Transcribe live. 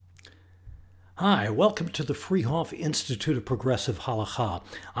Hi, welcome to the Freehoff Institute of Progressive Halacha.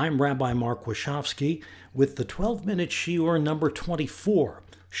 I'm Rabbi Mark Wachowski with the 12-minute shiur number 24,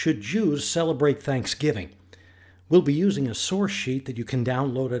 Should Jews Celebrate Thanksgiving? We'll be using a source sheet that you can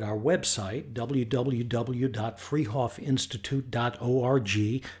download at our website,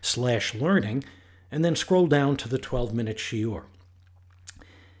 www.freehoffinstitute.org/learning, and then scroll down to the 12-minute shiur.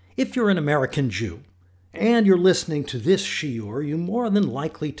 If you're an American Jew, and you're listening to this shiur, you more than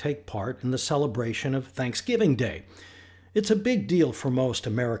likely take part in the celebration of Thanksgiving Day. It's a big deal for most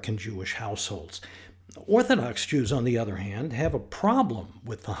American Jewish households. Orthodox Jews, on the other hand, have a problem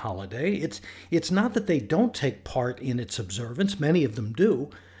with the holiday. It's not that they don't take part in its observance, many of them do,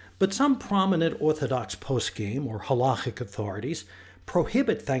 but some prominent Orthodox poskim or halachic authorities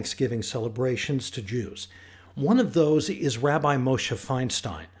prohibit Thanksgiving celebrations to Jews. One of those is Rabbi Moshe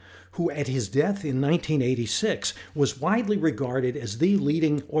Feinstein, who at his death in 1986 was widely regarded as the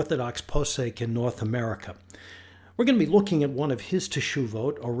leading Orthodox posek in North America. We're going to be looking at one of his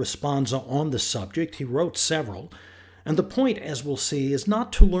teshuvot, or responsa, on the subject. He wrote several, and the point, as we'll see, is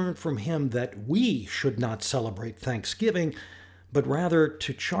not to learn from him that we should not celebrate Thanksgiving, but rather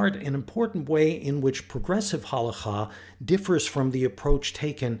to chart an important way in which progressive halacha differs from the approach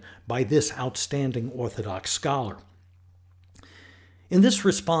taken by this outstanding Orthodox scholar. In this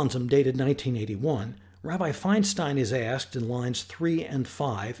responsum dated 1981, Rabbi Feinstein is asked in lines 3 and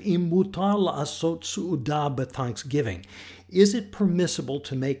 5, Im mutar la'asot su'udah b'Thanksgiving? Is it permissible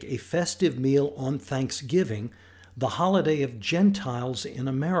to make a festive meal on Thanksgiving, the holiday of Gentiles in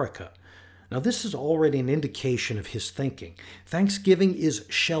America? Now, this is already an indication of his thinking. Thanksgiving is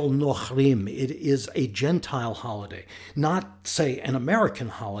shel nochrim. It is a Gentile holiday, not, say, an American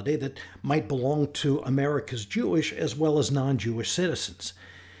holiday that might belong to America's Jewish as well as non-Jewish citizens.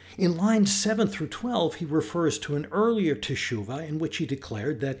 In lines 7 through 12, he refers to an earlier teshuvah in which he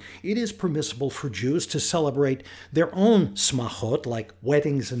declared that it is permissible for Jews to celebrate their own smachot, like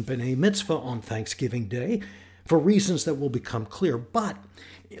weddings and b'nai mitzvah, on Thanksgiving Day, for reasons that will become clear. But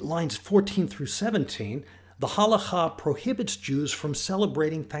lines 14 through 17, the halacha prohibits Jews from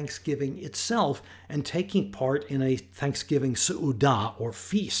celebrating Thanksgiving itself and taking part in a Thanksgiving seudah, or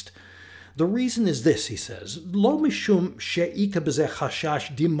feast. The reason is this, he says, Lo mishum she'ika b'zeh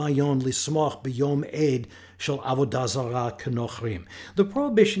chashash dimayon lismoch b'yom eid shel avodah zarah kenochrim. The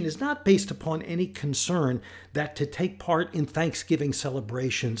prohibition is not based upon any concern that to take part in Thanksgiving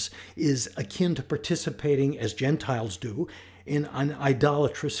celebrations is akin to participating, as Gentiles do, in an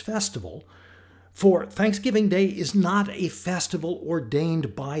idolatrous festival. For Thanksgiving Day is not a festival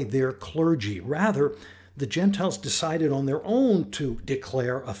ordained by their clergy. Rather, the Gentiles decided on their own to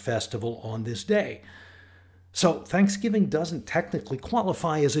declare a festival on this day. So Thanksgiving doesn't technically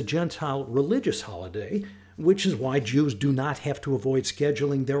qualify as a Gentile religious holiday, which is why Jews do not have to avoid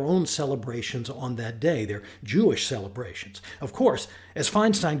scheduling their own celebrations on that day, their Jewish celebrations. Of course, as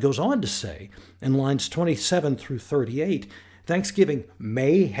Feinstein goes on to say, in lines 27 through 38, Thanksgiving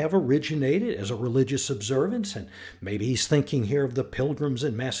may have originated as a religious observance, and maybe he's thinking here of the Pilgrims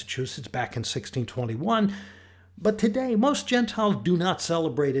in Massachusetts back in 1621, but today most Gentiles do not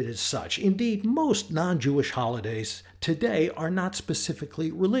celebrate it as such. Indeed, most non-Jewish holidays today are not specifically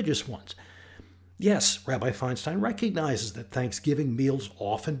religious ones. Yes, Rabbi Feinstein recognizes that Thanksgiving meals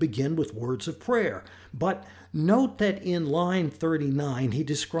often begin with words of prayer, but note that in line 39 he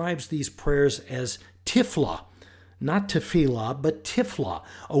describes these prayers as tifla, not tefillah, but tifla,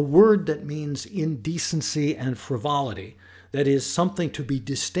 a word that means indecency and frivolity. That is, something to be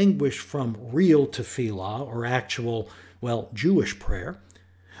distinguished from real tefillah, or actual, Jewish prayer.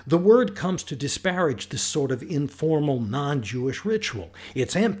 The word comes to disparage this sort of informal, non-Jewish ritual.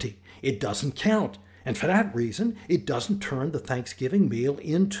 It's empty. It doesn't count. And for that reason, it doesn't turn the Thanksgiving meal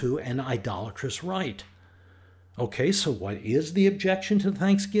into an idolatrous rite. Okay, so what is the objection to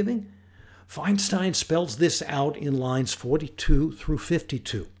Thanksgiving? Feinstein spells this out in lines 42 through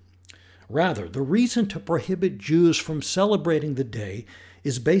 52. Rather, the reason to prohibit Jews from celebrating the day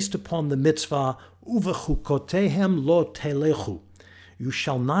is based upon the mitzvah, uvechukotehem lo telechu. You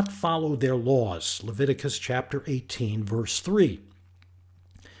shall not follow their laws, Leviticus chapter 18, verse 3.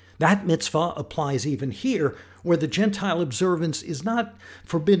 That mitzvah applies even here, where the Gentile observance is not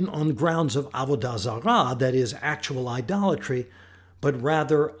forbidden on grounds of avodah zarah, that is, actual idolatry, but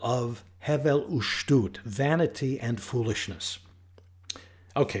rather of hevel ushtut, vanity and foolishness.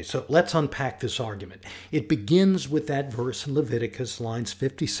 Okay, so let's unpack this argument. It begins with that verse in Leviticus, lines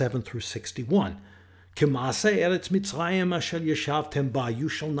 57 through 61. K'maaseh eretz Mitzrayim asher yeshavtem ba. You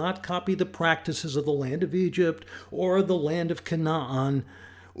shall not copy the practices of the land of Egypt or the land of Canaan.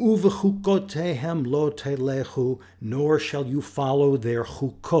 Uvechukotehem lo telechu, nor shall you follow their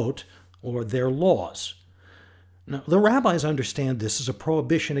chukot, or their laws. Now, the rabbis understand this as a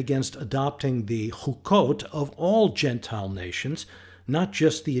prohibition against adopting the chukot of all Gentile nations, not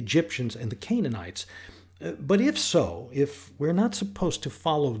just the Egyptians and the Canaanites. But if we're not supposed to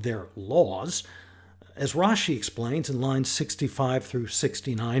follow their laws, as Rashi explains in lines 65 through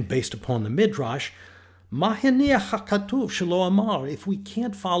 69, based upon the Midrash, if we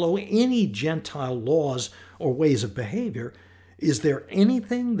can't follow any Gentile laws or ways of behavior, is there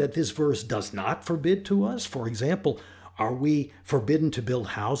anything that this verse does not forbid to us? For example, are we forbidden to build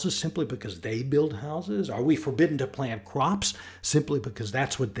houses simply because they build houses? Are we forbidden to plant crops simply because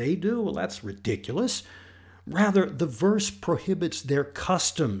that's what they do? Well, that's ridiculous. Rather, the verse prohibits their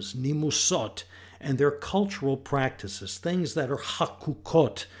customs, nimusot, and their cultural practices, things that are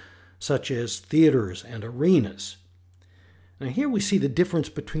hakukot, such as theaters and arenas. Now here we see the difference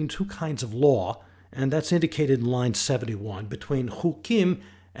between two kinds of law, and that's indicated in line 71, between chukim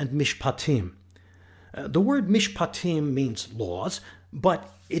and mishpatim. The word mishpatim means laws,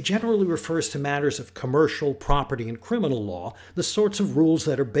 but it generally refers to matters of commercial, property, and criminal law, the sorts of rules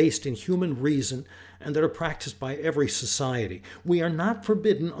that are based in human reason and that are practiced by every society. We are not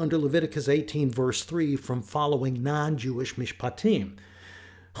forbidden under Leviticus 18, verse 3, from following non-Jewish mishpatim.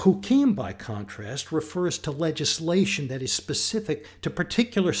 Chukim, by contrast, refers to legislation that is specific to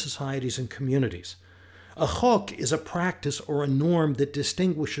particular societies and communities. A chok is a practice or a norm that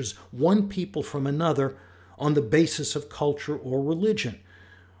distinguishes one people from another on the basis of culture or religion.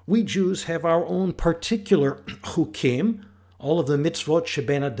 We Jews have our own particular chukim, all of the mitzvot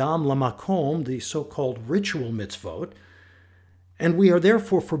sheben adam lamakom, the so-called ritual mitzvot, and we are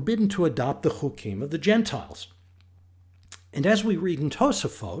therefore forbidden to adopt the chukim of the Gentiles. And as we read in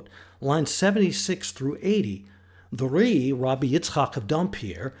Tosafot, lines 76 through 80, the Rabbi Yitzchak of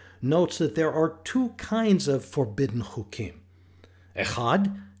Dampier, notes that there are two kinds of forbidden chukim.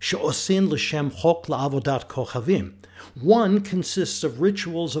 Echad, she'osin l'shem chok la'avodat kochavim. One consists of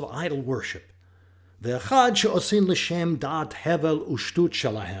rituals of idol worship. Ve'echad she'osin l'shem da'at hevel u'shtut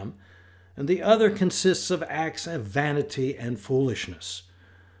shalahem. And the other consists of acts of vanity and foolishness.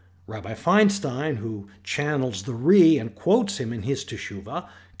 Rabbi Feinstein, who channels the and quotes him in his Teshuvah,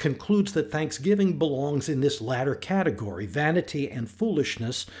 concludes that Thanksgiving belongs in this latter category, vanity and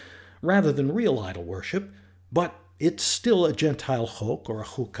foolishness, rather than real idol worship, but it's still a Gentile chok or a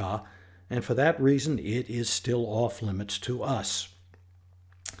chukah, and for that reason it is still off limits to us.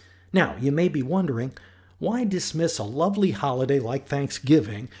 Now, you may be wondering, why dismiss a lovely holiday like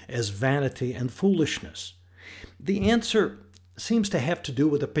Thanksgiving as vanity and foolishness? The answer seems to have to do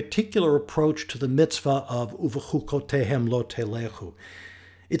with a particular approach to the mitzvah of uvechukotehem lo telechu.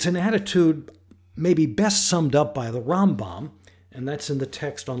 It's an attitude maybe best summed up by the Rambam, and that's in the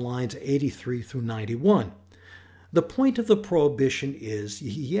text on lines 83 through 91. The point of the prohibition is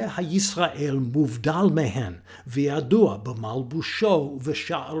Yeh HaYisrael muvdal mehen v'yadua b'malbusho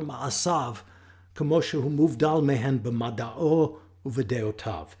v'sha'ar ma'asav kamo shehu muvdal mehen b'mada'o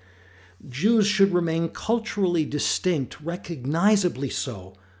u'v'deotav. Jews should remain culturally distinct, recognizably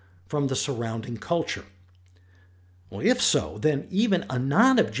so, from the surrounding culture. Well, if so, then even a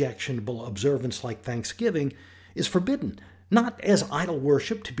non-objectionable observance like Thanksgiving is forbidden, not as idol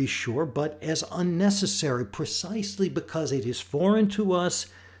worship, to be sure, but as unnecessary, precisely because it is foreign to us.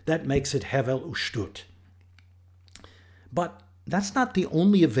 That makes it hevel ushtut. But that's not the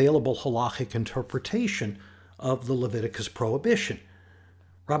only available halachic interpretation of the Leviticus prohibition.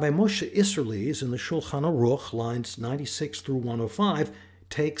 Rabbi Moshe Isserles in the Shulchan Aruch, lines 96 through 105,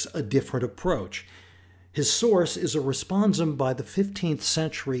 takes a different approach. His source is a responsum by the 15th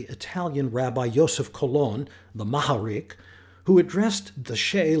century Italian Rabbi Yosef Colon, the Maharik, who addressed the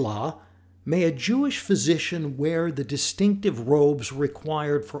She'elah, may a Jewish physician wear the distinctive robes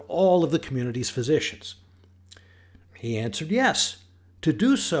required for all of the community's physicians? He answered yes. To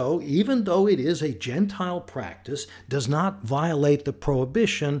do so, even though it is a Gentile practice, does not violate the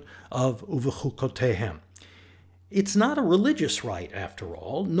prohibition of uvechukotehem. It's not a religious rite, after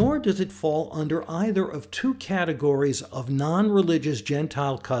all, nor does it fall under either of two categories of non-religious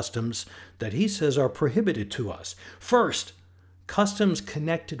Gentile customs that he says are prohibited to us. First, customs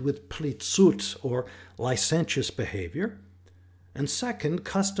connected with plitzut, or licentious behavior. And second,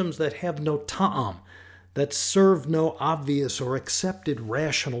 customs that have no ta'am, that serve no obvious or accepted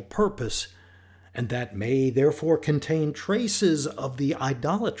rational purpose, and that may therefore contain traces of the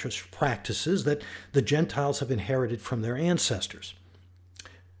idolatrous practices that the Gentiles have inherited from their ancestors.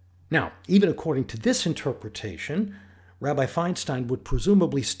 Now, even according to this interpretation, Rabbi Feinstein would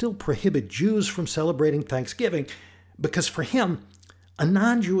presumably still prohibit Jews from celebrating Thanksgiving, because for him, a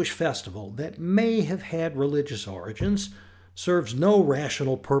non-Jewish festival that may have had religious origins serves no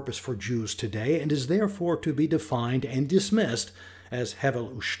rational purpose for Jews today and is therefore to be defined and dismissed as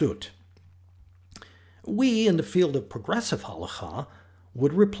Hevel Ushtut. We, in the field of progressive halakha,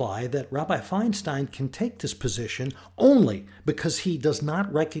 would reply that Rabbi Feinstein can take this position only because he does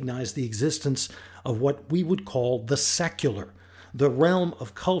not recognize the existence of what we would call the secular, the realm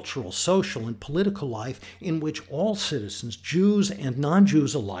of cultural, social, and political life in which all citizens, Jews and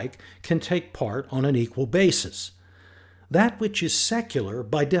non-Jews alike, can take part on an equal basis. That which is secular,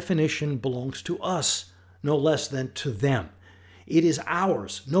 by definition, belongs to us, no less than to them. It is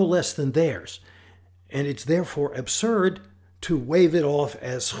ours, no less than theirs, and it's therefore absurd to wave it off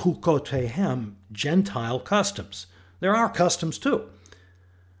as chukotehem, Gentile customs. There are customs too.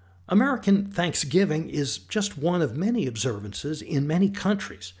 American Thanksgiving is just one of many observances in many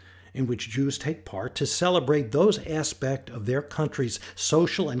countries in which Jews take part to celebrate those aspects of their country's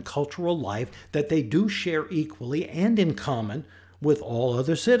social and cultural life that they do share equally and in common with all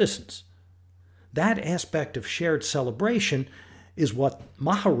other citizens. That aspect of shared celebration is what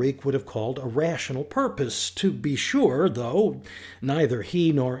Maharik would have called a rational purpose. To be sure, though, neither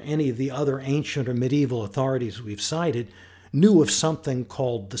he nor any of the other ancient or medieval authorities we've cited knew of something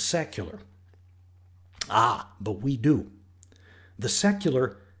called the secular. But we do. The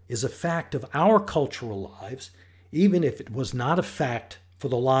secular is a fact of our cultural lives, even if it was not a fact for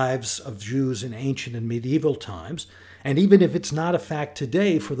the lives of Jews in ancient and medieval times, and even if it's not a fact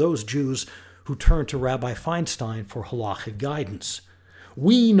today for those Jews who turn to Rabbi Feinstein for halachic guidance.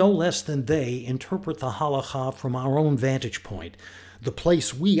 We, no less than they, interpret the halakha from our own vantage point, the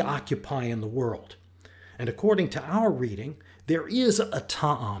place we occupy in the world. And according to our reading, there is a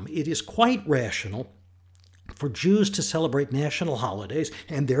ta'am. It is quite rational for Jews to celebrate national holidays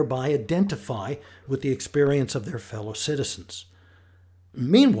and thereby identify with the experience of their fellow citizens.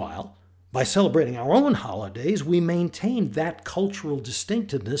 Meanwhile, by celebrating our own holidays, we maintain that cultural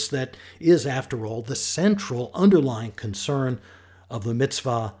distinctiveness that is, after all, the central underlying concern of the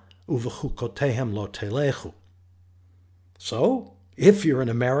mitzvah uvechukotehem lo telechu. So, if you're an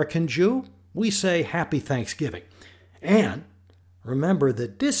American Jew, we say Happy Thanksgiving. And remember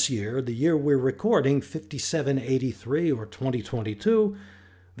that this year, the year we're recording, 5783 or 2022,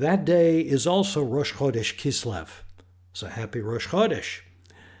 that day is also Rosh Chodesh Kislev. So happy Rosh Chodesh.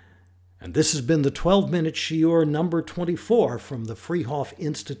 And this has been the 12-minute shiur number 24 from the Freehoff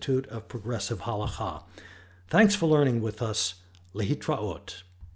Institute of Progressive Halakha. Thanks for learning with us. Lehitraot.